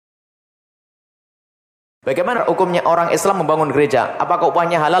Bagaimana hukumnya orang Islam membangun gereja? Apakah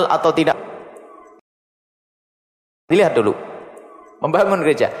upahnya halal atau tidak? Dilihat dulu. Membangun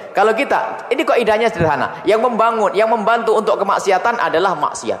gereja. Kalau kita, ini kok idenya sederhana. Yang membangun, yang membantu untuk kemaksiatan adalah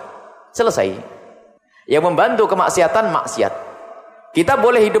maksiat. Selesai. Yang membantu kemaksiatan, maksiat. Kita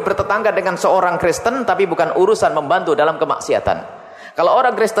boleh hidup bertetangga dengan seorang Kristen, tapi bukan urusan membantu dalam kemaksiatan. Kalau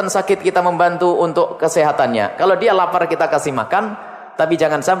orang Kristen sakit, kita membantu untuk kesehatannya. Kalau dia lapar, kita kasih makan. Tapi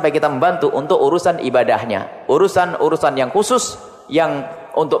jangan sampai kita membantu untuk urusan ibadahnya. Urusan yang khusus, yang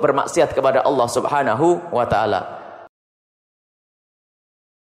untuk bermaksiat kepada Allah Subhanahu wa ta'ala.